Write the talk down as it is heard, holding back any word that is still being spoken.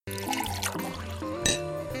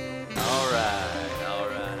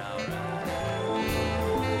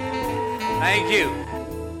Thank you.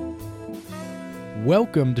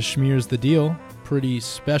 Welcome to Schmears the Deal. Pretty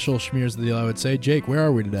special Schmears the Deal, I would say. Jake, where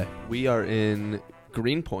are we today? We are in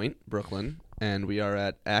Greenpoint, Brooklyn, and we are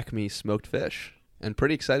at Acme Smoked Fish, and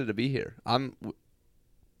pretty excited to be here.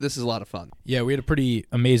 This is a lot of fun. Yeah, we had a pretty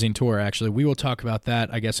amazing tour, actually. We will talk about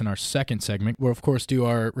that, I guess, in our second segment. We'll, of course, do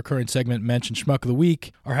our recurring segment, Mention Schmuck of the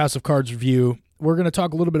Week, our House of Cards review. We're going to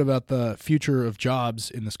talk a little bit about the future of jobs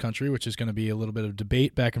in this country, which is going to be a little bit of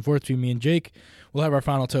debate back and forth between me and Jake. We'll have our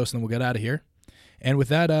final toast, and then we'll get out of here. And with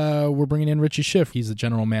that, we're bringing in Richie Schiff. He's the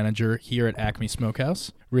general manager here at Acme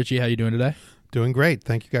Smokehouse. Richie, how you doing today? Doing great.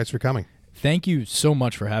 Thank you guys for coming. Thank you so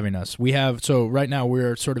much for having us. So right now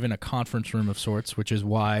we're sort of in a conference room of sorts, which is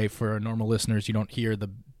why for our normal listeners you don't hear the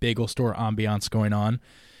bagel store ambiance going on.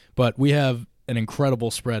 But we have an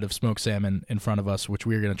incredible spread of smoked salmon in front of us, which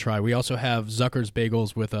we're going to try. We also have Zucker's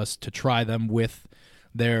Bagels with us to try them with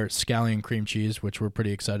their scallion cream cheese, which we're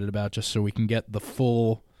pretty excited about, just so we can get the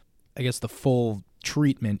full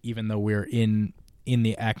treatment, even though we're in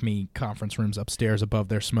the Acme conference rooms upstairs above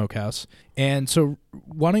their smokehouse. And so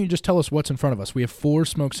why don't you just tell us what's in front of us? We have 4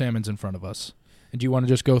 smoked salmons in front of us. And do you want to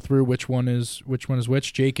just go through which one is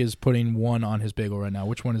which? Jake is putting one on his bagel right now.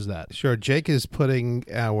 Which one is that? Sure. Jake is putting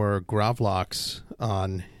our gravlax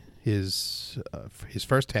on his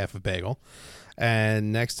first half of bagel.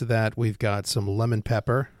 And next to that, we've got some lemon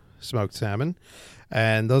pepper smoked salmon.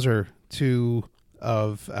 And those are 2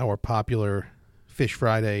 of our popular Fish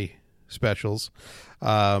Friday specials.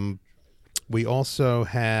 We also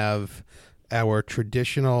have our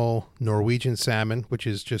traditional Norwegian salmon, which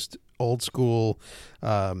is just old school,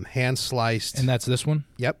 hand sliced. And that's this one?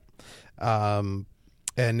 Yep. And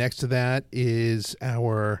next to that is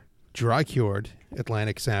our dry cured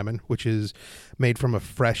Atlantic salmon, which is made from a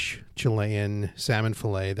fresh Chilean salmon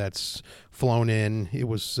fillet that's flown in. It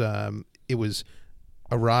was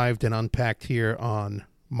arrived and unpacked here on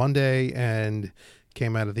Monday and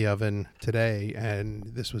came out of the oven today,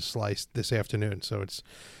 and this was sliced this afternoon. So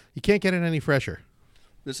you can't get it any fresher.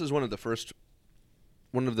 This is one of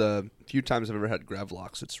the few times I've ever had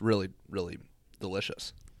gravlax. It's really, really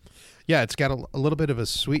delicious. Yeah, it's got a little bit of a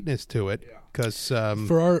sweetness to it. Because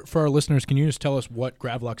for our listeners, can you just tell us what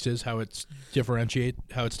gravlax is, how it's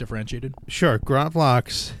differentiated? Sure.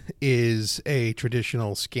 Gravlax is a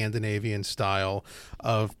traditional Scandinavian style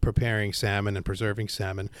of preparing salmon and preserving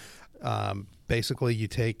salmon. Basically, you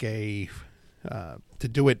take to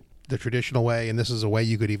do it the traditional way, and this is a way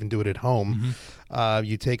you could even do it at home. Mm-hmm.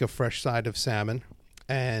 You take a fresh side of salmon,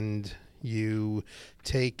 and you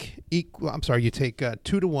take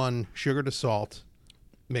 2-to-1 sugar to salt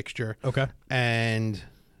mixture. Okay. And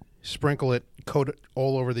sprinkle it, coat it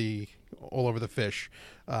all over the fish,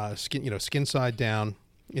 skin side down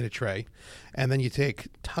in a tray, and then you take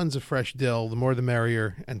tons of fresh dill, the more the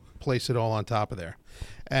merrier, and place it all on top of there.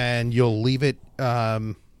 And you'll leave it.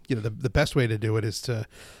 The best way to do it is to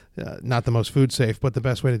not the most food safe, but the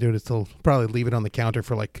best way to do it is to probably leave it on the counter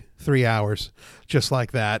for like 3 hours, just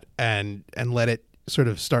like that, and let it sort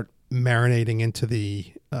of start marinating into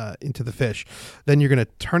the fish. Then you're going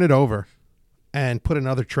to turn it over and put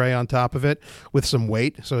another tray on top of it with some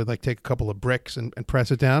weight. So like take a couple of bricks and press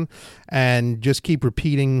it down, and just keep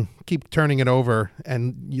turning it over,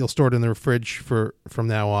 and you'll store it in the fridge from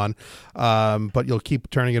now on. But you'll keep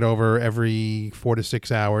turning it over every 4 to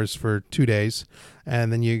 6 hours for 2 days,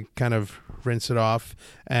 and then you kind of rinse it off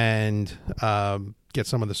and get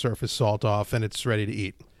some of the surface salt off, and it's ready to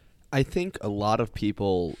eat. I think a lot of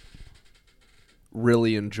people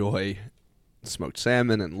really enjoy smoked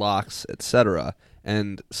salmon and lox, etc.,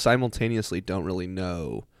 and simultaneously don't really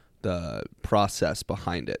know the process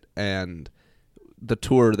behind it. And the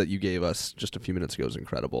tour that you gave us just a few minutes ago is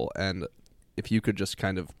incredible. And if you could just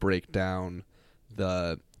kind of break down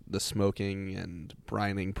the smoking and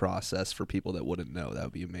brining process for people that wouldn't know, that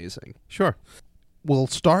would be amazing. Sure. We'll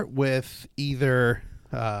start with either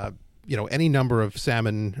any number of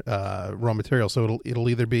salmon raw material. So it'll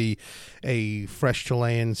either be a fresh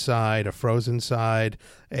Chilean side, a frozen side,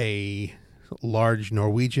 a large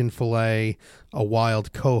Norwegian fillet, a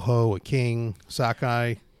wild coho, a king,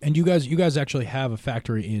 sockeye. And you guys actually have a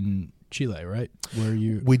factory in Chile, right?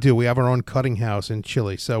 We do. We have our own cutting house in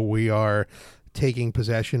Chile. So we are taking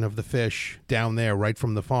possession of the fish down there right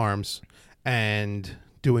from the farms and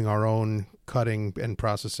doing our own cutting and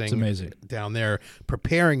processing. It's amazing. Down there,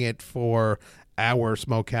 preparing it for our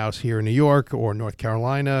smokehouse here in New York or North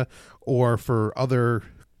Carolina, or for other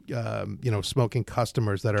smoking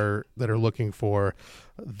customers that are looking for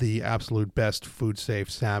the absolute best food safe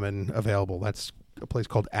salmon available. That's a place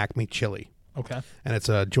called Acme Chili. Okay. And it's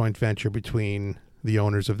a joint venture between the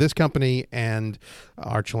owners of this company and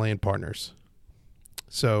our Chilean partners.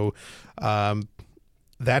 So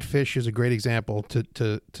that fish is a great example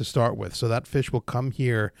to start with. So that fish will come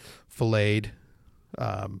here filleted,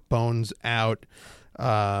 bones out,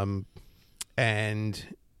 and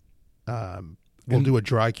we'll do a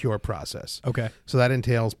dry cure process. Okay. So that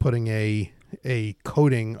entails putting a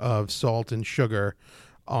coating of salt and sugar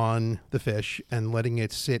on the fish and letting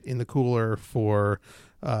it sit in the cooler for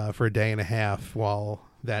a day and a half while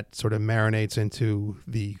that sort of marinates into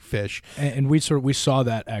the fish. And we saw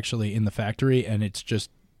that actually in the factory, and it's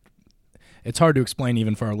hard to explain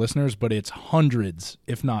even for our listeners, but it's hundreds,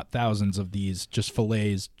 if not thousands, of these just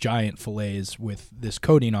fillets, giant fillets with this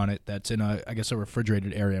coating on it that's in a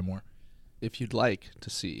refrigerated area more. If you'd like to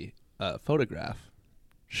see a photograph,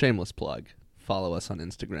 shameless plug, follow us on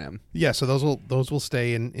Instagram. Yeah, so those will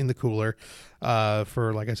stay in the cooler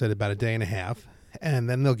for, like I said, about a day and a half, and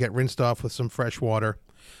then they'll get rinsed off with some fresh water,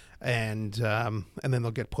 and then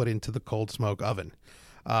they'll get put into the cold smoke oven.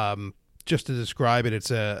 Just to describe it,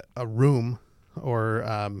 it's a room or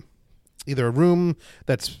either a room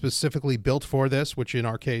that's specifically built for this, which in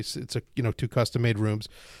our case it's two custom made rooms,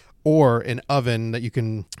 or an oven that you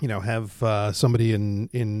can have somebody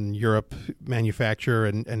in Europe manufacture,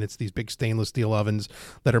 and it's these big stainless steel ovens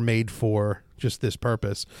that are made for just this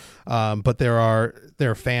purpose. But there are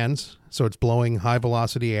fans, so it's blowing high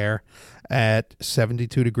velocity air at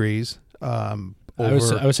 72 degrees. I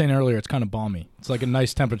was saying earlier, it's kind of balmy. It's like a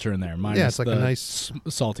nice temperature in there. Yeah, it's like a nice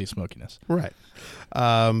salty smokiness. Right.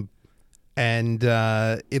 And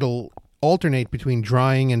it'll alternate between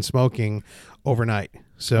drying and smoking overnight.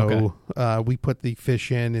 So we put the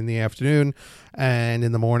fish in the afternoon, and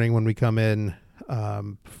in the morning when we come in,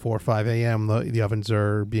 4 or 5 a.m., the ovens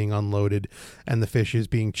are being unloaded, and the fish is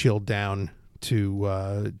being chilled down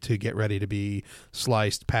to get ready to be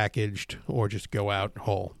sliced, packaged, or just go out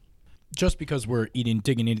whole. Just because we're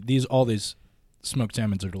digging into all these smoked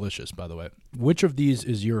salmons are delicious, by the way. Which of these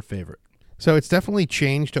is your favorite? So it's definitely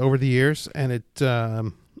changed over the years, and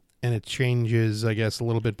it changes, I guess, a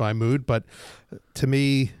little bit by mood. But to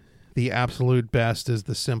me, the absolute best is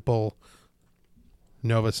the simple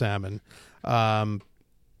Nova salmon.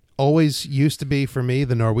 Always used to be for me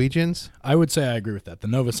the Norwegians. I would say I agree with that. The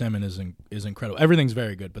Nova salmon is incredible. Everything's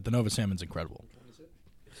very good, but the Nova salmon's incredible.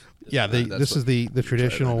 Yeah, this is the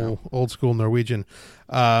traditional old school Norwegian.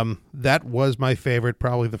 That was my favorite.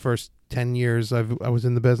 Probably the first 10 years I was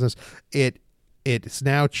in the business. It's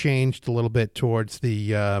now changed a little bit towards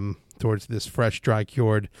this fresh, dry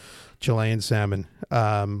cured Chilean salmon.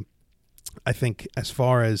 I think as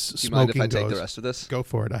far as Do you smoking mind if I goes, take the rest of this? go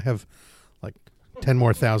for it. I have like 10 more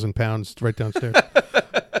 1,000 pounds right downstairs.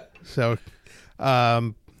 So,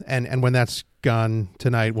 and when that's gone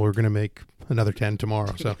tonight, we're going to make another 10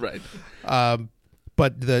 tomorrow. So Right.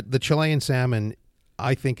 But the Chilean salmon,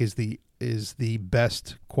 I think, is the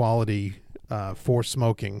best quality for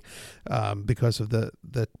smoking because of the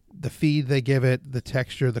feed they give it, the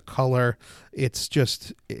texture, the color. It's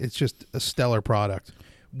just a stellar product.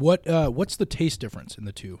 What's the taste difference in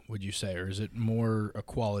the two, would you say, or is it more a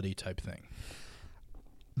quality type thing?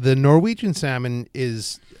 The Norwegian salmon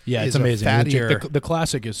is it's amazing. Fattier. The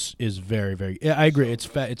classic is very, very. Yeah, I agree. It's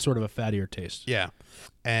fat. It's sort of a fattier taste. Yeah,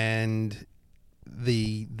 and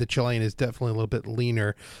the Chilean is definitely a little bit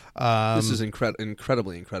leaner. This is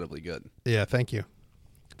incredibly good. Yeah, thank you.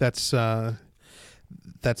 That's I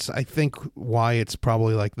think why it's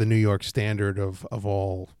probably like the New York standard of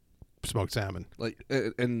all smoked salmon. Like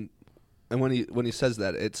and when he says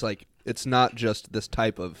that, it's like it's not just this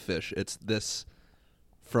type of fish. It's this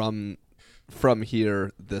from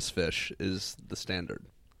here. This fish is the standard.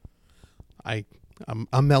 I'm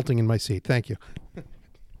melting in my seat. Thank you.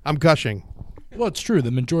 I'm gushing. Well, it's true. The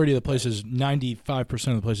majority of the places, 95%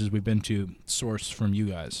 of the places we've been to, source from you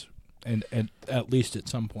guys, and at least at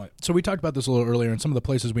some point. So we talked about this a little earlier, and some of the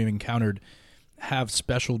places we've encountered have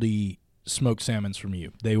specialty smoked salmons from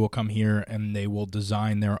you. They will come here and they will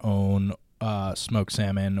design their own smoked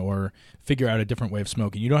salmon or figure out a different way of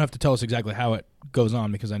smoking. You don't have to tell us exactly how it goes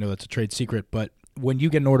on because I know that's a trade secret. But when you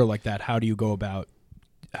get an order like that, how do you go about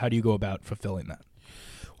fulfilling that?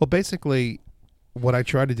 Well, basically, what I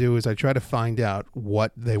try to do is I try to find out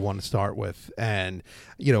what they want to start with. And,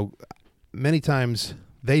 many times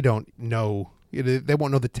they don't know. They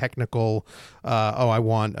won't know the technical, I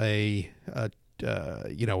want a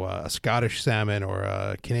Scottish salmon or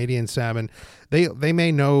a Canadian salmon. They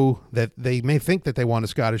may know that they may think that they want a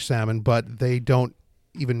Scottish salmon, but they don't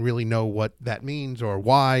even really know what that means or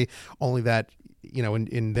why. Only that,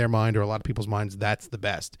 in their mind or a lot of people's minds, that's the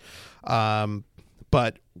best.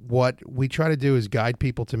 But what we try to do is guide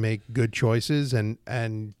people to make good choices and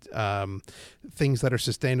things that are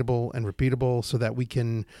sustainable and repeatable, so that we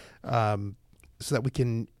can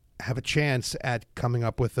have a chance at coming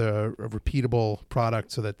up with a repeatable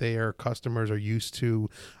product, so that their customers are used to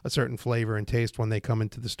a certain flavor and taste when they come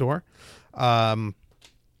into the store. And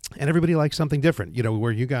everybody likes something different. You know,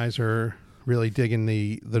 where you guys are really digging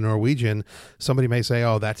the Norwegian, somebody may say,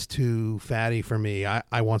 oh, that's too fatty for me.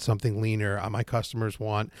 I want something leaner. My customers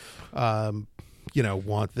want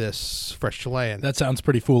this fresh Chilean. That sounds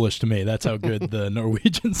pretty foolish to me. That's how good the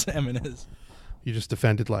Norwegian salmon is. You just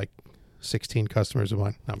offended like 16 customers of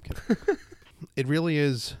mine. No, I'm kidding. It really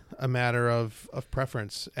is a matter of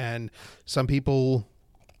preference. And some people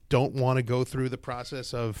don't want to go through the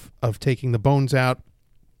process of taking the bones out.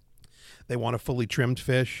 They want a fully trimmed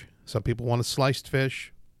fish. Some people want a sliced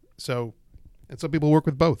fish. And some people work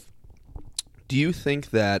with both. Do you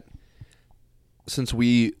think that, since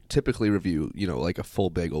we typically review, like a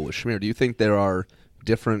full bagel with schmear, do you think there are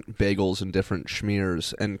different bagels and different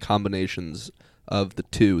schmears and combinations of the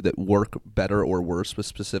two that work better or worse with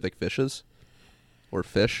specific fishes? Or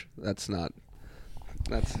fish? That's not.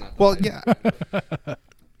 Well, yeah.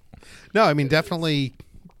 No, I mean, definitely.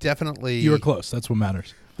 You were close. That's what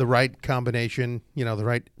matters. The right combination, the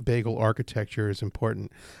right bagel architecture is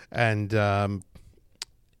important. And, to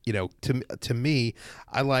me,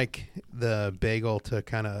 I like the bagel to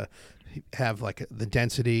kind of have like the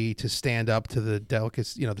density to stand up to the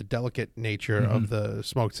delicate nature of the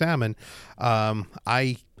smoked salmon.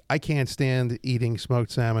 I can't stand eating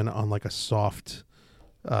smoked salmon on like a soft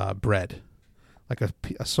bread. Like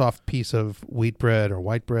a soft piece of wheat bread or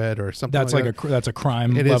white bread or something. That's a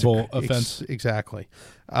crime level offense. Exactly.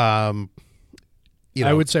 I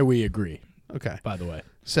would say we agree. Okay. By the way.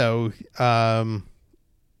 So, and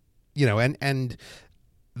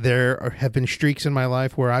there have been streaks in my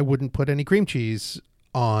life where I wouldn't put any cream cheese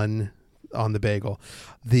on the bagel.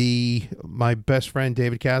 My best friend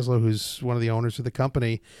David Kaslow, who's one of the owners of the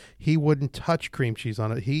company, he wouldn't touch cream cheese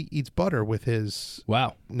on it. He eats butter with his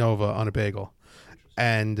Nova on a bagel.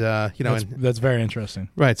 And that's very interesting,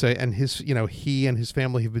 right? So, and he and his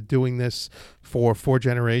family have been doing this for 4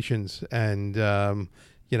 generations, and actually,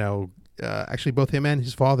 both him and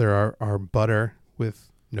his father are butter with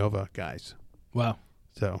Nova guys. Wow!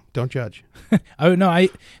 So don't judge.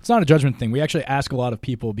 It's not a judgment thing. We actually ask a lot of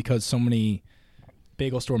people because so many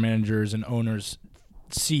bagel store managers and owners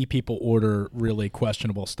see people order really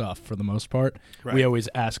questionable stuff for the most part. Right. We always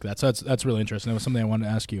ask that. So that's really interesting. That was something I wanted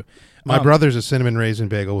to ask you. My brother's a cinnamon raisin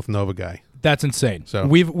bagel with Nova guy. That's insane. So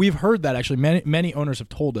we've heard that actually. Many owners have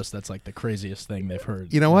told us that's like the craziest thing they've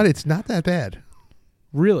heard. You know what? It's not that bad.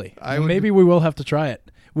 Really? Maybe we will have to try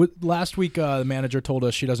it. Last week, the manager told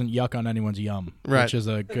us she doesn't yuck on anyone's yum, right. Which is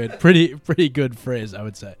a good, pretty good phrase, I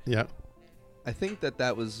would say. Yeah. I think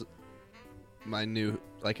that was my new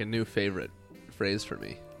favorite phrase for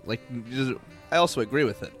me. I also agree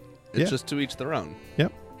with it. It's just to each their own.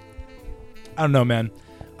 Yep. I don't know, man.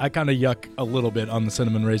 I kind of yuck a little bit on the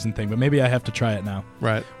cinnamon raisin thing, but maybe I have to try it now.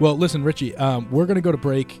 Right. Well, listen, Richie, we're going to go to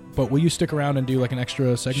break, but will you stick around and do like an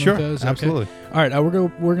extra segment? Sure, with us? absolutely. Okay? All right,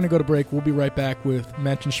 we're going to go to break. We'll be right back with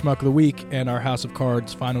Mention Schmuck of the Week and our House of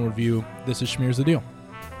Cards final review. This is Schmear's the Deal.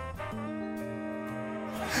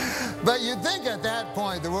 But you'd think at that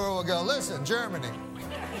point the world will go, listen, Germany,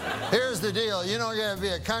 here's the deal. You don't get to be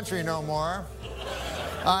a country no more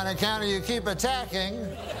on account of you keep attacking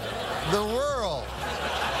the world.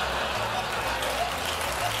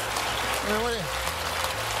 I mean, what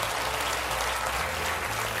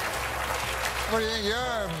do you think,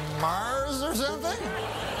 you're Mars or something?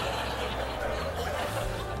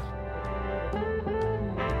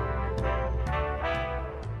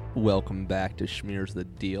 Welcome back to Schmear's the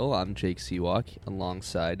Deal. I'm Jake Seawalk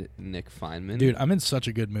alongside Nick Feynman. Dude, I'm in such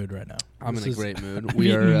a good mood right now. I'm in a great mood.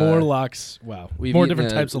 We are more lox. Wow, we've more eaten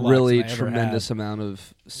different types of lox. Really than I ever tremendous had. amount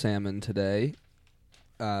of salmon today.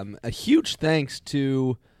 A huge thanks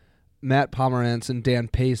to Matt Pomerantz and Dan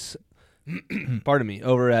Pace. Pardon me.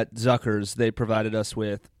 Over at Zucker's, they provided us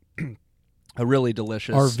with a really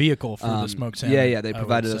delicious our vehicle for the smoked salmon. Yeah. They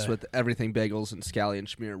provided us with everything bagels and scallion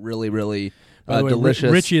schmear. Really, really By the way,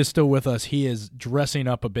 delicious. Richie is still with us. He is dressing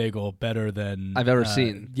up a bagel better than I've ever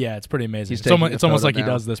seen. Yeah, it's pretty amazing. He's It's almost taking a like photo he now.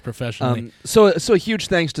 does this professionally. So a huge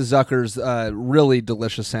thanks to Zucker's. Really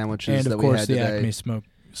delicious sandwiches And that of we course had the today. Acme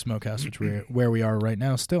Smokehouse, which we're where we are right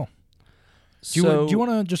now still. Do So you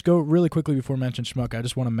want to just go really quickly before I mention Schmuck? I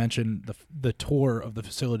just want to mention the tour of the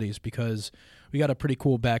facilities because we got a pretty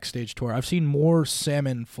cool backstage tour. I've seen more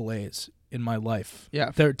salmon fillets in my life.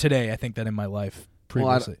 Yeah. Today, I think, than in my life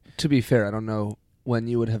previously. to be fair, I don't know when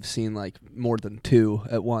you would have seen like more than 2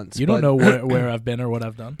 at once. You don't know where I've been or what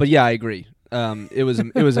I've done. But yeah, I agree. It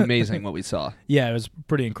was amazing what we saw. Yeah, it was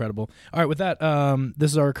pretty incredible. All right, with that,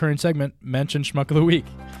 this is our recurring segment, Mensch and Schmuck of the Week.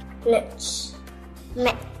 Mensch.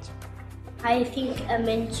 I think a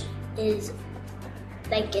mensch is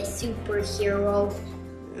like a superhero.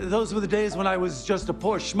 Those were the days when I was just a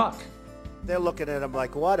poor schmuck. They're looking at him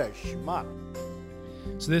like, what a schmuck.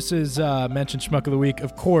 So this is Mensch and Schmuck of the Week.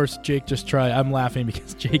 Of course, Jake just tried. I'm laughing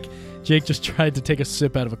because Jake just tried to take a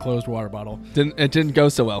sip out of a closed water bottle. It didn't go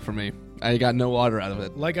so well for me. I got no water out of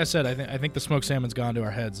it. Like I said, I think the smoked salmon's gone to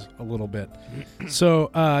our heads a little bit. So,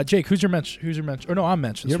 Jake, who's your Mensch? Or no, I'm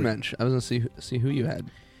Mensch. You're Mensch. I was gonna see who you had.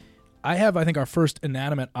 I have, I think, our first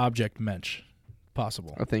inanimate object Mensch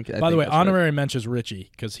possible. I think. By the way, that's honorary right. Mensch is Richie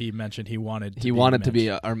because he mentioned he wanted to be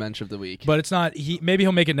our Mensch of the week. But it's not. Maybe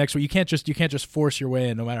he'll make it next week. You can't just force your way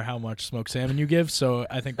in, no matter how much smoked salmon you give. So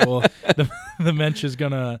I think the Mensch is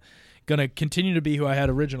gonna continue to be who I had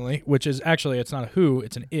originally, which is actually it's not a who,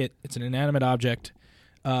 it's an it. It's an inanimate object.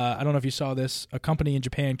 I don't know if you saw this. A company in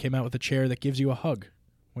Japan came out with a chair that gives you a hug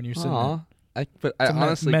when you're sitting there. I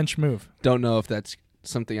honestly Mensch move don't know if that's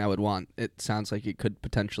something I would want. It sounds like it could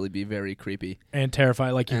potentially be very creepy and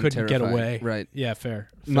terrifying. Like you couldn't get away. Right. Yeah. Fair.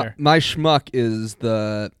 My schmuck is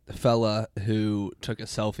the fella who took a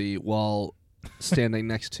selfie while standing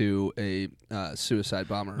next to a suicide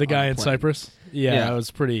bomber. The guy on a in plane. Cyprus. Yeah, that was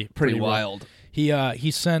pretty wild.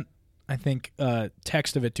 He sent, I think, a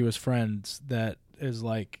text of it to his friends that is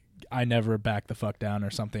like, I never back the fuck down or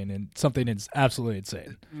something, and something is absolutely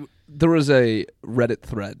insane. There was a Reddit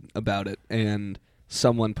thread about it, and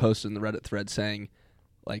someone posted in the Reddit thread saying,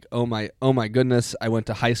 like, oh my goodness, I went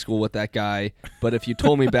to high school with that guy, but if you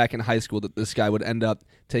told me back in high school that this guy would end up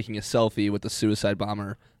taking a selfie with the suicide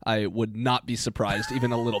bomber, I would not be surprised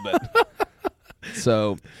even a little bit.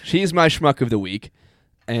 So she's my schmuck of the week,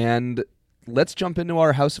 and let's jump into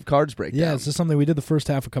our House of Cards breakdown. Yeah, this is something we did the first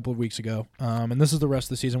half a couple of weeks ago, and this is the rest of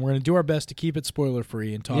the season. We're going to do our best to keep it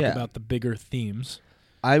spoiler-free and talk about the bigger themes.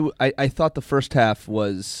 I thought the first half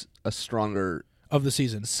was a stronger of the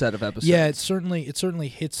season set of episodes. Yeah, it certainly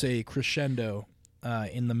hits a crescendo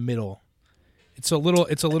in the middle. It's a little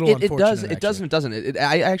unfortunate. It doesn't.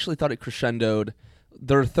 I actually thought it crescendoed.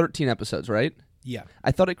 There are 13 episodes, right? Yeah.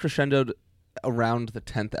 I thought it crescendoed around the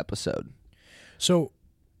 10th episode. So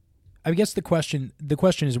I guess the question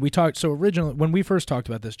is, we talked, so originally when we first talked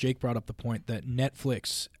about this, Jake brought up the point that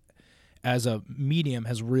Netflix as a medium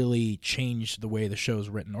has really changed the way the show's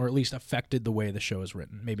written, or at least affected the way the show is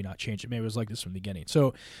written. Maybe not changed it. Maybe it was like this from the beginning.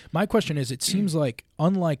 So my question is, it seems like,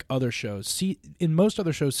 unlike other shows, in most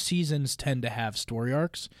other shows, seasons tend to have story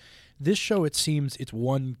arcs. This show, it seems, it's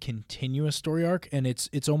one continuous story arc, and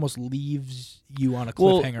it's almost leaves you on a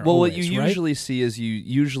cliffhanger. Well, always, what you right? usually see is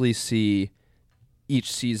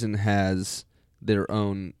each season has their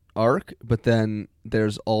own arc, but then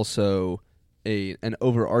there's also an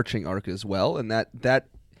overarching arc as well, and that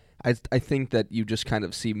I think that you just kind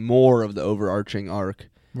of see more of the overarching arc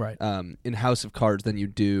right in House of Cards than you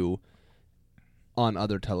do on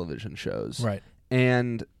other television shows. Right.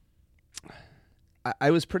 And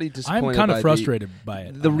I was pretty disappointed. I'm kind of frustrated by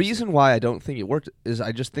it. The reason why I don't think it worked is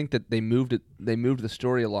I just think that they moved the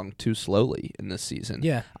story along too slowly in this season.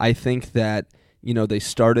 Yeah. I think that, they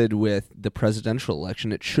started with the presidential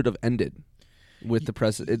election. It should have ended with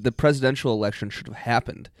the presidential election should have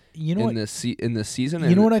happened in this season.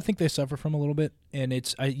 You know what I think they suffer from a little bit, and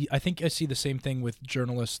it's I think I see the same thing with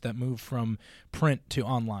journalists that move from print to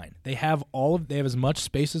online. They have as much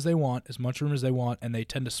space as they want, as much room as they want, and they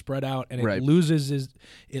tend to spread out, and it loses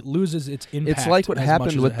its impact. It's like what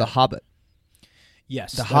happened with The Hobbit.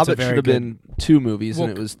 Yes, The Hobbit should have been 2 movies, and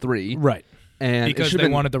it was 3. Right. And because they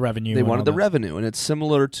wanted the revenue. They wanted the revenue, and it's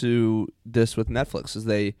similar to this with Netflix. Is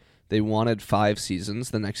they wanted 5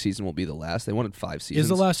 seasons. The next season will be the last. They wanted 5 seasons. Is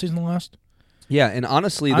the last season the last? Yeah, and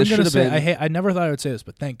honestly, this should have been. I never thought I would say this,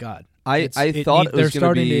 but thank God. I thought it was going to be. They're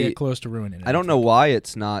starting to get close to ruining it. I don't know why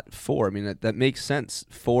it's not 4. I mean, that makes sense.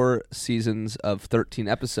 4 seasons of 13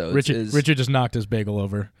 episodes. Richard just knocked his bagel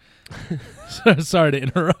over. Sorry to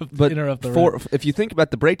interrupt. But interrupt the if you think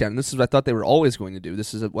about the breakdown, this is what I thought they were always going to do.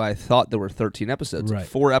 This is why I thought there were 13 episodes. Right.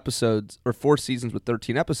 4 episodes or 4 seasons with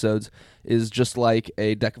 13 episodes is just like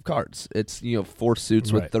a deck of cards. It's 4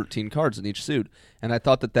 suits with 13 cards in each suit, and I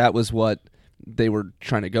thought that was what they were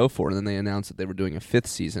trying to go for. And then they announced that they were doing a 5th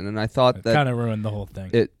season, and I thought that kind of ruined the whole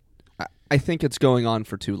thing. I think it's going on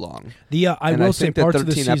for too long. I will say that parts 13 of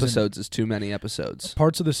the season, episodes is too many episodes.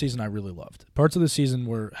 Parts of the season I really loved. Parts of the season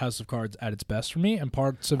were House of Cards at its best for me, and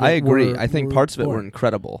parts of it I agree. I think parts of it were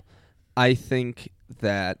incredible. I think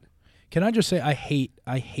that. Can I just say I hate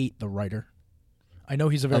the writer. I know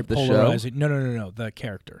he's a very Of the show? polarizing. No. The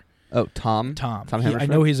character. Oh, Tom. Tom. Tom I Hammerschmidt?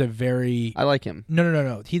 know he's a very. I like him.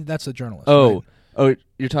 No. That's the journalist. Oh, right? oh,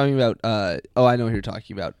 you're talking about. I know who you're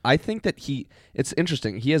talking about. I think that it's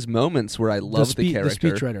interesting. He has moments where I love the character,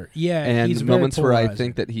 the speechwriter. Yeah, and he's very moments where I polarizing.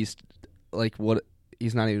 think that he's like what.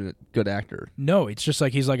 He's not even a good actor. No, it's just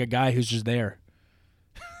like he's like a guy who's just there.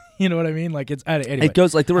 You know what I mean? Like it's anyway. It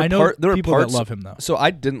goes like there were people parts that love him though. So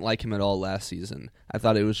I didn't like him at all last season. I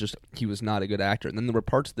thought it was just he was not a good actor. And then there were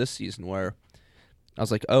parts this season where I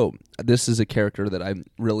was like, oh, this is a character that I'm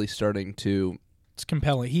really starting to It's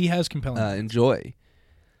compelling. He has compelling. enjoy.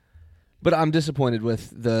 But I'm disappointed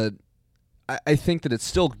with the. I think that it's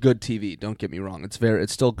still good TV. Don't get me wrong. It's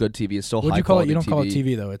still good TV. It's still What'd high you call it? quality You don't TV. call it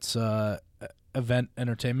TV though. It's event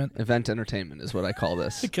entertainment. Event entertainment is what I call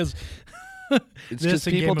this. Because It's this just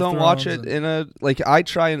and people Game of don't watch Thrones it in a like. I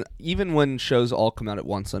try and even when shows all come out at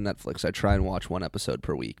once on Netflix, I try and watch one episode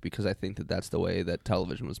per week because I think that that's the way that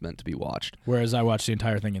television was meant to be watched. Whereas I watched the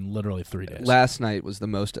entire thing in literally 3 days. Last night was the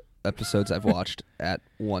most episodes I've watched at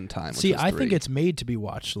one time. Which See, was I think 3. it's made to be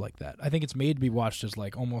watched like that. I think it's made to be watched as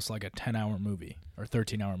like almost like a 10-hour movie or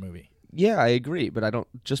 13-hour movie. Yeah, I agree, but I don't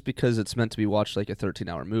just because it's meant to be watched like a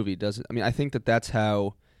 13-hour movie doesn't. I mean, I think that that's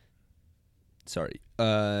how. Sorry,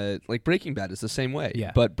 like Breaking Bad is the same way.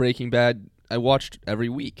 Yeah. But Breaking Bad, I watched every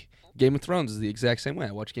week. Game of Thrones is the exact same way.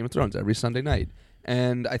 I watch Game of Thrones every Sunday night,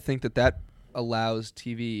 and I think that allows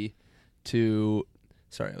TV to.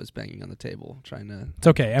 Sorry, I was banging on the table trying to. It's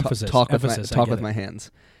okay. Emphasis. Talk Emphasis. with my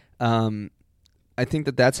hands. I think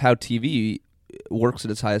that that's how TV works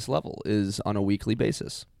at its highest level is on a weekly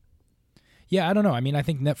basis. Yeah, I don't know. I mean, I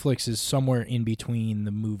think Netflix is somewhere in between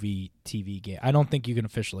the movie TV game. I don't think you can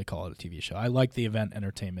officially call it a TV show. I like the event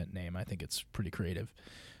entertainment name. I think it's pretty creative.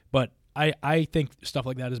 But I think stuff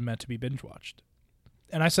like that is meant to be binge watched.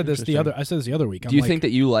 And I said this the other week. Do you think that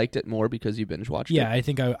you liked it more because you binge watched it? Yeah, I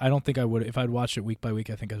don't think I would if I'd watched it week by week.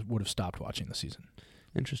 I think I would have stopped watching the season.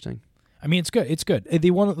 Interesting. I mean, it's good. It's good.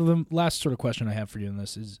 The last sort of question I have for you in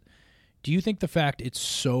this is, do you think the fact it's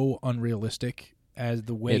so unrealistic as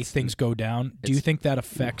the way things go down, do you think that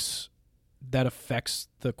affects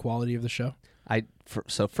the quality of the show?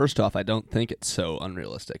 So first off, I don't think it's so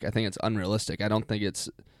unrealistic. I think it's unrealistic. I don't think it's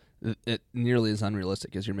nearly as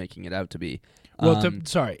unrealistic as you're making it out to be. Well,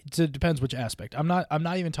 it depends which aspect. I'm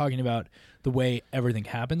not even talking about the way everything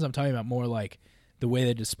happens. I'm talking about more like the way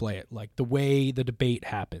they display it, like the way the debate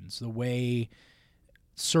happens, the way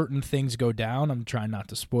certain things go down. I'm trying not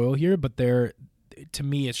to spoil here, but to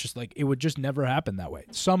me, it's just like it would just never happen that way.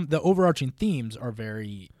 The overarching themes are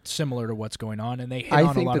very similar to what's going on, and they hit on a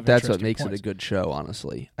lot of I think that's what interesting makes points. it a good show.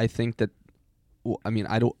 Honestly, I think that. I mean,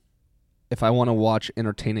 I don't. If I want to watch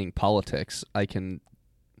entertaining politics, I can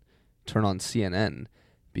turn on CNN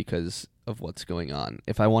because of what's going on.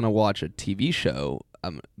 If I want to watch a TV show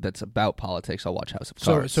that's about politics, I'll watch House of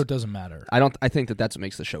Cards. So it doesn't matter. I think that that's what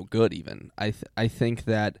makes the show good. Even I think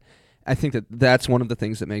that that's one of the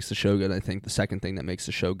things that makes the show good. I think the second thing that makes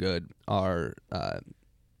the show good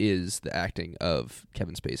is the acting of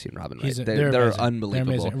Kevin Spacey and Robin Wright. They're unbelievable. They're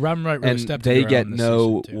amazing. Robin Wright really And stepped they into her get own this no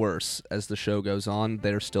season, too. worse as the show goes on.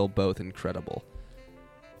 They're still both incredible.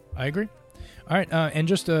 I agree. All right, and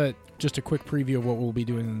just a quick preview of what we'll be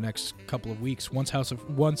doing in the next couple of weeks. Once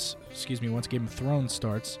Game of Thrones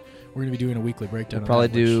starts, we're going to be doing a weekly breakdown. We'll probably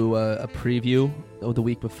of that, do a preview of the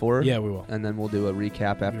week before. Yeah, we will. And then we'll do a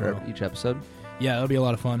recap after each episode. Yeah, that'll be a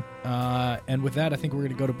lot of fun. And with that, I think we're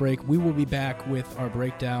going to go to break. We will be back with our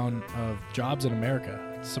breakdown of jobs in America.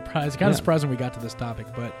 Kind of surprising we got to this topic,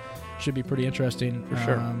 but should be pretty interesting. For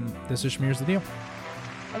sure. This is Schmears the Deal.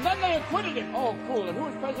 And then they acquitted him. Oh, cool. And who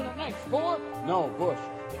was president next? Gore? No, Bush.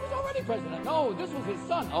 He was already president. No, this was his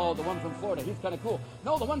son. Oh, the one from Florida. He's kind of cool.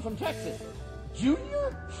 No, the one from Texas.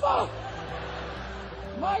 Junior? Fuck.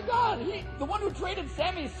 My God. The one who traded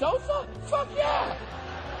Sammy Sosa? Fuck yeah.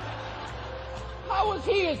 How was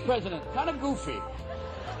he as president? Kind of goofy.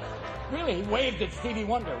 Really, he waved at Stevie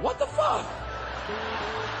Wonder. What the fuck?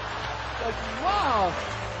 Like, wow.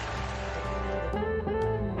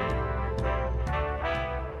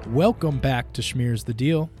 Welcome back to Schmears the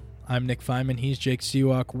Deal. I'm Nick Feynman. He's Jake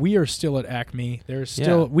Seawalk. We are still at Acme.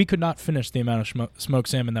 We could not finish the amount of smoked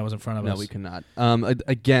salmon that was in front of us. No, we could not.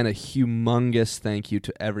 Again, a humongous thank you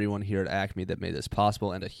to everyone here at Acme that made this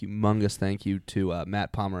possible, and a humongous thank you to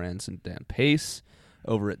Matt Pomerantz and Dan Pace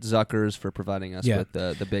over at Zuckers for providing us with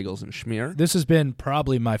the bagels and schmear. This has been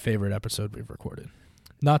probably my favorite episode we've recorded.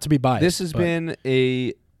 Not to be biased. This has been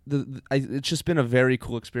it's just been a very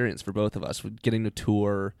cool experience for both of us. We're getting to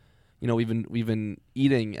tour. You know, we've been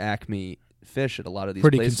eating Acme fish at a lot of these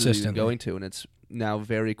pretty places we've been consistently. going to, and it's now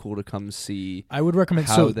very cool to come see. I would recommend.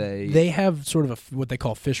 How So they they have sort of what they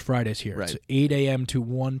call Fish Fridays here. Right. It's 8 a.m. to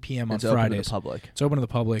 1 p.m. on It's open Fridays. to the public. It's open to the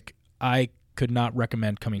public. I could not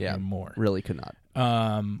recommend coming here more. Really could not.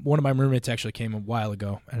 One of my roommates actually came a while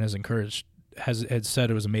ago and has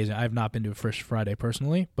said it was amazing. I have not been to a Fish Friday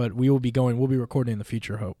personally, but we will be going. We'll be recording in the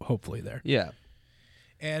future, hopefully there. Yeah.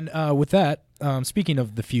 And with that, speaking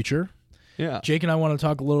of the future, Jake and I want to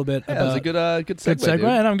talk a little bit about. It was a good segue. Dude.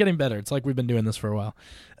 And I'm getting better. It's like we've been doing this for a while.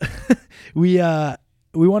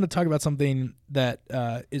 We want to talk about something that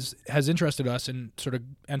has interested us and sort of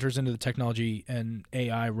enters into the technology and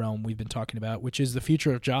AI realm we've been talking about, which is the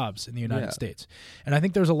future of jobs in the United States. And I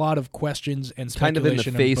think there's a lot of questions and speculation. Kind of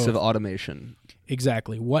in the face of automation.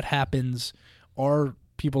 Exactly. What happens? Are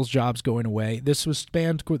people's jobs going away? This was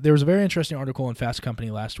spanned. There was a very interesting article in Fast Company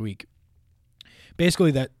last week,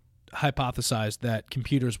 basically that hypothesized that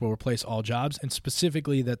computers will replace all jobs, and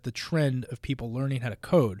specifically that the trend of people learning how to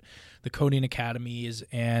code, the coding academies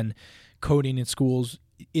and coding in schools,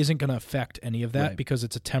 isn't going to affect any of that because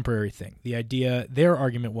it's a temporary thing. The idea, their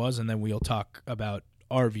argument was, and then we'll talk about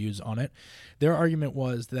our views on it, their argument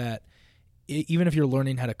was that even if you're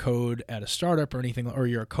learning how to code at a startup or anything, or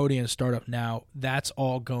you're coding in a startup now, that's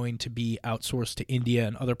all going to be outsourced to India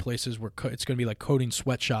and other places where it's going to be like coding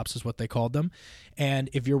sweatshops is what they called them. And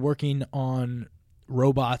if you're working on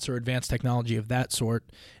robots or advanced technology of that sort,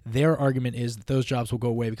 their argument is that those jobs will go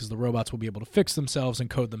away because the robots will be able to fix themselves and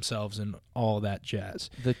code themselves and all that jazz.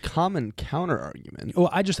 The common counter argument. Well,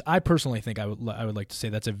 I personally think I would like to say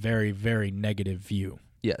that's a very, very negative view.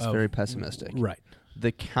 Yes, very pessimistic. Right.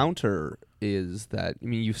 The counter is that, I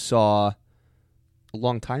mean, you saw a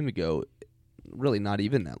long time ago, really not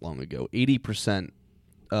even that long ago, 80%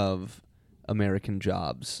 of American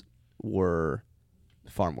jobs were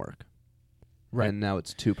farm work. Right. And now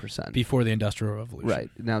it's 2%. Before the Industrial Revolution. Right.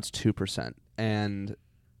 Now it's 2%. And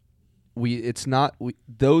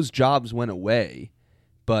those jobs went away,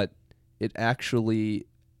 but it actually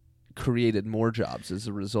created more jobs as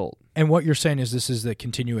a result. And what you're saying is this is the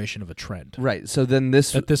continuation of a trend. Right. So then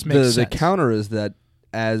this makes sense. The counter is that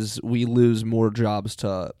as we lose more jobs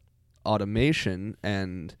to automation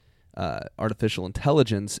and artificial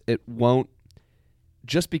intelligence, it won't,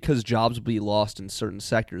 just because jobs will be lost in certain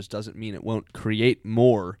sectors doesn't mean it won't create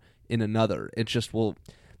more in another. It just will.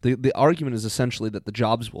 The argument is essentially that the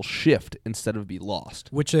jobs will shift instead of be lost.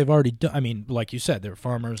 Which they've already done. I mean, like you said, they're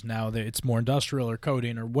farmers now. It's more industrial or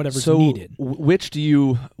coding or whatever's needed.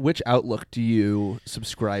 Which outlook do you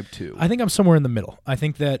subscribe to? I think I'm somewhere in the middle. I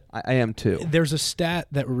think that I am too. There's a stat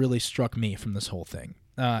that really struck me from this whole thing,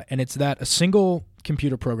 and it's that a single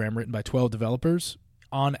computer program written by 12 developers,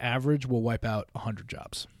 on average, will wipe out 100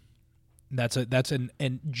 jobs. That's a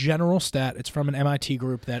general stat. It's from an MIT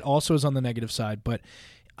group that also is on the negative side, but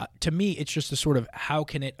to me, it's just a sort of how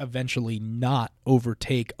can it eventually not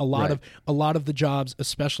overtake a lot of the jobs,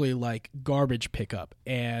 especially like garbage pickup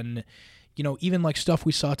and even like stuff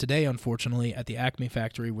we saw today, unfortunately, at the Acme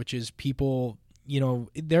factory, which is people.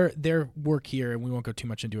 Their work here, and we won't go too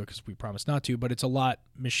much into it because we promised not to, but it's a lot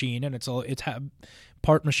machine and it's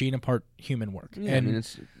part machine and part human work. Yeah, and I mean,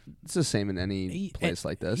 it's the same in any place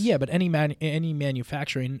like this. Yeah, but any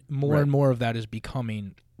manufacturing, more and more of that is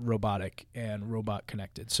becoming robotic and robot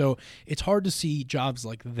connected. So it's hard to see jobs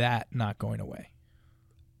like that not going away.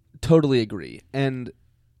 Totally agree. And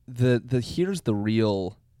here's the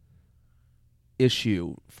real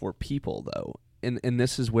issue for people, though, and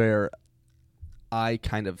this is where I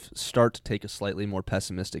kind of start to take a slightly more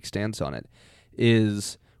pessimistic stance on it,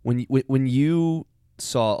 is when you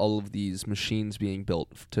saw all of these machines being built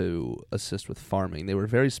to assist with farming, they were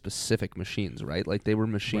very specific machines, right? Like they were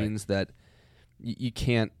machines that you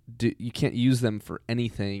can't use them for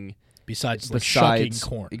anything besides shucking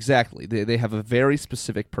corn. Exactly. They have a very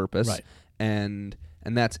specific purpose, right. and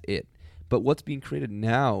that's it. But what's being created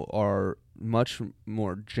now are much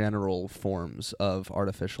more general forms of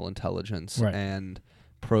artificial intelligence and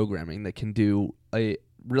programming that can do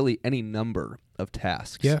really any number of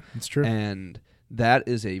tasks. Yeah, it's true. And that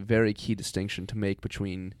is a very key distinction to make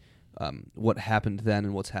between what happened then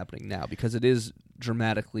and what's happening now, because it is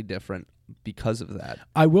dramatically different because of that.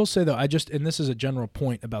 I will say, though, and this is a general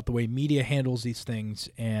point about the way media handles these things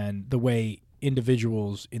and the way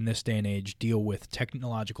individuals in this day and age deal with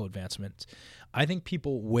technological advancements. I think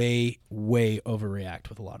people way overreact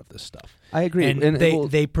with a lot of this stuff. I agree. And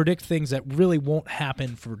they predict things that really won't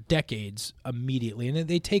happen for decades immediately. And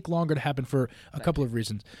they take longer to happen for a couple of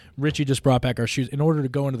reasons. Richie just brought back our shoes. In order to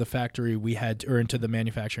go into the factory, or into the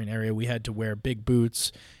manufacturing area, we had to wear big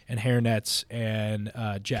boots and hairnets and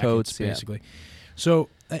jackets, coats, basically. So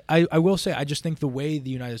I will say, I just think the way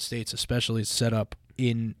the United States especially is set up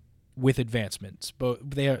with advancements,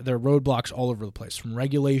 but there are roadblocks all over the place, from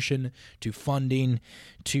regulation to funding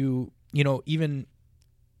to, even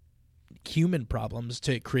human problems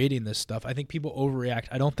to creating this stuff. I think people overreact.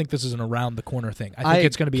 I don't think this is an around the corner thing. I think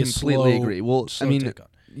it's going to be completely a slow, agree. Well, slow I mean, take on.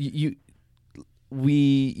 you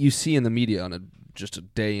see in the media on just a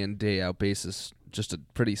day in day out basis just a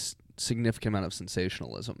pretty significant amount of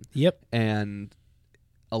sensationalism. Yep. And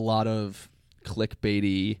a lot of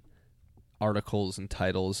clickbaity articles and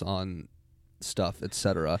titles on stuff,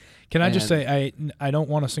 etc. Can I just say, I don't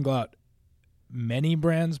want to single out many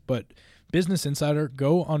brands, but Business Insider,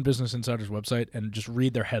 go on Business Insider's website and just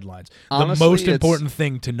read their headlines. Honestly, the most important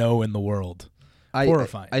thing to know in the world.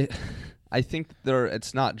 Horrifying. I think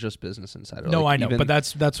it's not just Business Insider. No, I know, but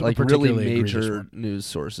that's like a particularly really major one. News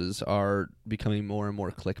sources are becoming more and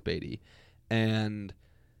more clickbaity, and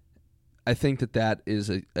I think that is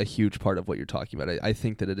a huge part of what you're talking about. I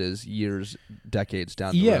think that it is years, decades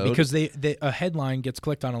down the road. Yeah, because a headline gets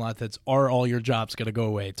clicked on a lot that's, are all your jobs going to go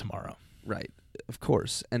away tomorrow? Right, of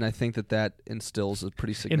course. And I think that instills a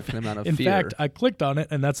pretty significant amount of fear. In fact, I clicked on it,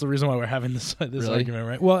 and that's the reason why we're having this really? argument,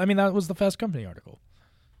 right? Well, I mean, that was the Fast Company article.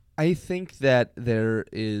 I think that there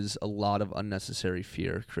is a lot of unnecessary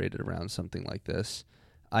fear created around something like this.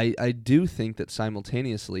 I do think that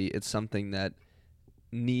simultaneously it's something that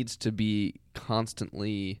needs to be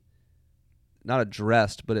constantly not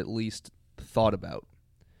addressed, but at least thought about,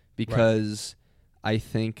 because I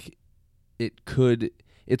think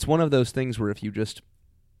it's one of those things where if you just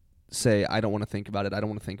say, I don't want to think about it, I don't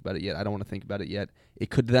want to think about it yet, I don't want to think about it yet, it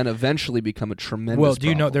could then eventually become a tremendous Well, do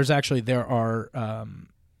you know, problem.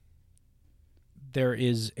 there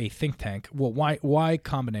is a think tank. Well, Y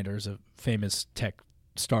Combinator is a famous tech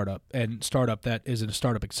startup that is a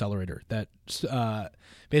startup accelerator that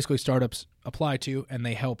basically startups apply to, and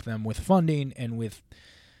they help them with funding and with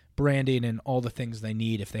branding and all the things they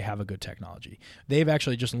need if they have a good technology. They've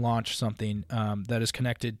actually just launched something that is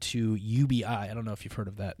connected to UBI. I don't know if you've heard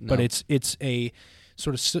of that, but it's a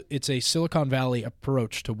it's a Silicon Valley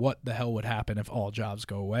approach to what the hell would happen if all jobs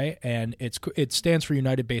go away, and it stands for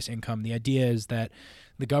United Base Income. The idea is that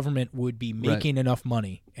the government would be making enough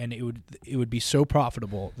money, and it would be so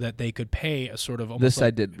profitable that they could pay a sort of almost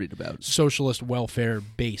I did read about socialist welfare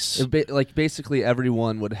base. Like basically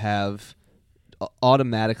everyone would have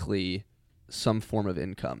automatically some form of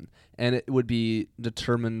income, and it would be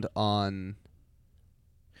determined on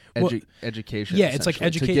education. Yeah, it's like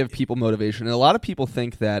to give people motivation. And a lot of people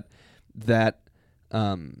think that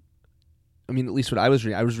I mean, at least what I was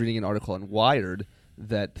reading an article on Wired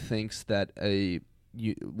that thinks that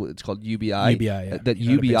it's called UBI. That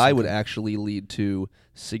UBI would actually lead to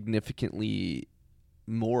significantly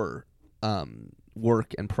more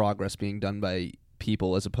work and progress being done by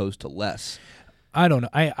people as opposed to less. I don't know.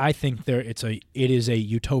 I think it is a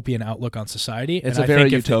utopian outlook on society. It's and a very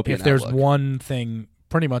think utopian if there's outlook. one thing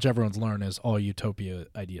pretty much everyone's learned is all utopia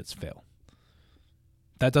ideas fail.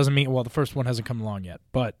 That doesn't mean, well, the first one hasn't come along yet,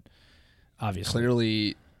 but obviously.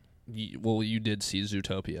 Clearly, you did see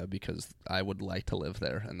Zootopia, because I would like to live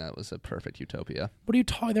there, and that was a perfect utopia. What are you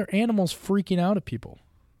talking? They're animals freaking out at people.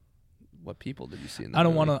 What people did you see in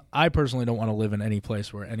that I personally don't want to live in any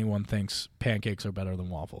place where anyone thinks pancakes are better than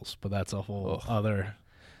waffles, but that's a whole other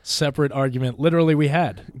separate argument literally we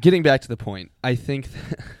had. Getting back to the point, I think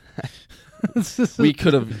that we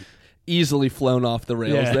could have easily flown off the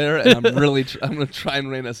rails there, and I'm going to try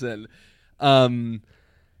and rein us in. I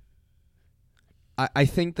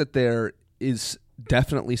think that there is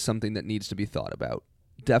definitely something that needs to be thought about,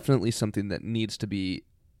 definitely something that needs to be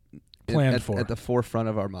planned for at the forefront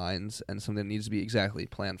of our minds, and something that needs to be exactly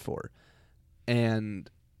planned for. And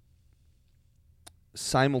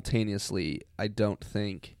simultaneously, I don't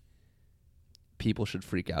think people should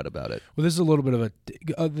freak out about it. Well, this is a little bit of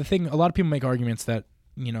the thing. A lot of people make arguments that,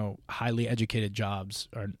 highly educated jobs,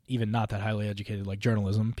 or even not that highly educated, like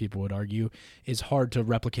journalism, people would argue, is hard to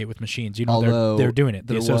replicate with machines. Although they're doing it.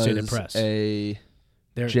 The Associated Press. A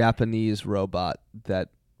Japanese robot that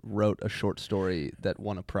wrote a short story that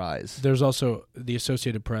won a prize. There's also the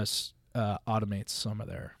Associated Press automates some of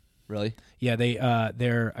their. Really? Yeah, I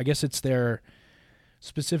guess it's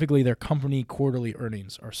specifically their company quarterly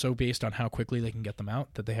earnings are so based on how quickly they can get them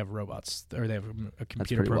out that they have robots, or they have a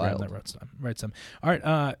computer program that writes them. All right,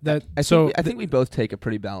 I think we both take a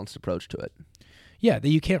pretty balanced approach to it. Yeah, that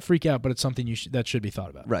you can't freak out, but it's something that should be thought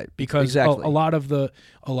about. Right. Because exactly. a lot of the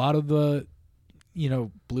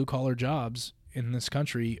blue collar jobs in this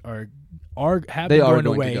country have They been are going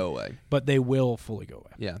going away, to go away. but they will fully go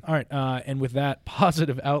away. Yeah. All right. And with that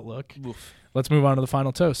positive outlook, let's move on to the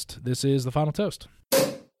final toast. This is the final toast.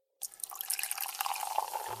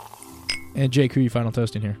 And Jake, who are you final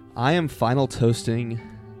toasting here? I am final toasting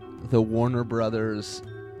the Warner Brothers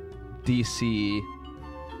DC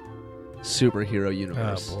superhero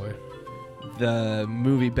universe. Oh, boy. The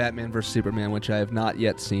movie Batman vs. Superman, which I have not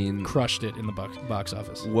yet seen. Crushed it in the box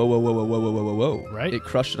office. Whoa. Right? It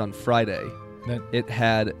crushed it on Friday. It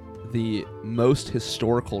had the most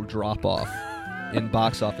historical drop-off in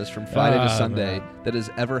box office from Friday to Sunday that has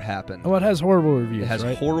ever happened. Well, it has horrible reviews, It has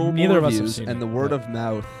right? horrible Neither reviews, of us have seen and it, the word but- of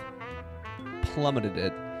mouth plummeted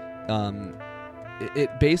it.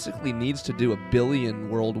 It basically needs to do $1 billion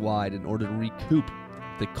worldwide in order to recoup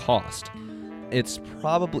the cost. It's going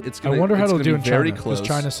to. I wonder how it'll do in very China, close.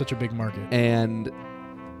 because China's such a big market. And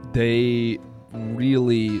they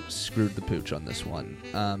really screwed the pooch on this one.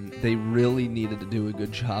 They really needed to do a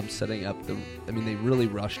good job setting up they really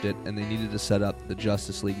rushed it, and they needed to set up the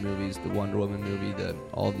Justice League movies, the Wonder Woman movie,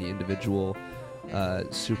 all the individual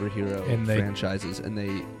superhero franchises, and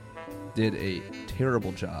they did a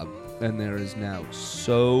terrible job. And there is now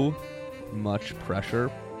so much pressure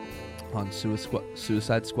on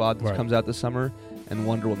Suicide Squad that comes out this summer, and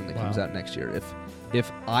Wonder Woman that comes out next year.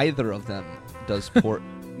 If either of them does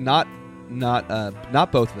not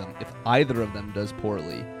both of them, if either of them does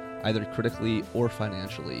poorly, either critically or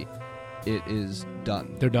financially, it is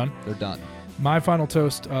done. They're done? They're done. My final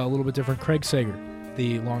toast, a little bit different. Craig Sager,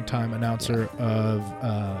 the longtime announcer of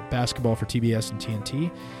basketball for TBS and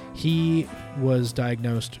TNT. He was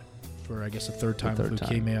diagnosed for, I guess, a third time with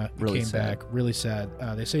leukemia. Really came sad. back. Really sad.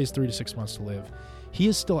 They say he's 3 to 6 months to live. He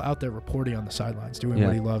is still out there reporting on the sidelines, doing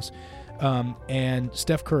what he loves. And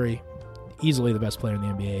Steph Curry, easily the best player in the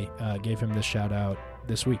NBA, gave him this shout-out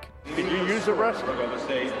this week. Can you use the rest?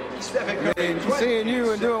 Seeing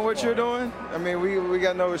you and doing what you're doing, we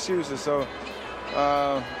got no excuses. So,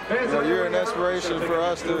 you're an inspiration for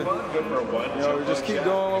us to, just keep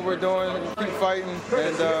doing what we're doing, keep fighting,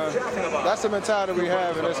 and that's the mentality we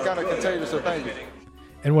have, and it's kind of contagious. So thank you.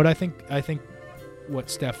 And what I think what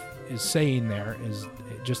Steph is saying there is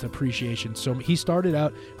just appreciation. So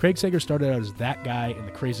Craig Sager started out as that guy in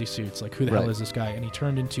the crazy suits, like who the hell is this guy? And he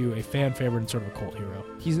turned into a fan favorite and sort of a cult hero.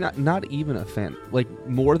 He's not even a fan, like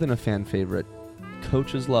more than a fan favorite.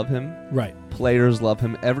 Coaches love him. Right. Players love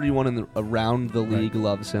him. Everyone around the league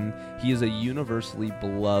loves him. He is a universally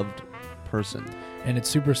beloved person. And it's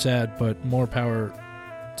super sad, but more power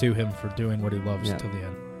to him for doing what he loves till the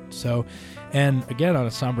end. So, and again, on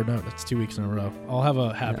a somber note, that's 2 weeks in a row. I'll have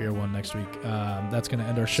a happier one next week. That's going to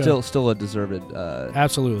end our show. Still a deserved.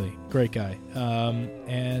 Absolutely. Great guy.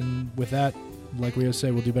 And with that, like we always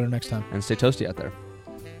say, we'll do better next time. And stay toasty out there.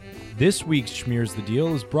 This week's Schmears the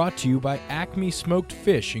Deal is brought to you by Acme Smoked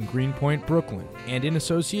Fish in Greenpoint, Brooklyn, and in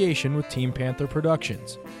association with Team Panther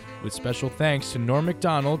Productions, with special thanks to Norm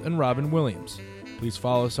MacDonald and Robin Williams. Please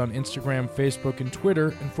follow us on Instagram, Facebook, and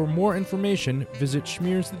Twitter, and for more information, visit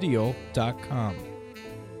schmearsthedeal.com.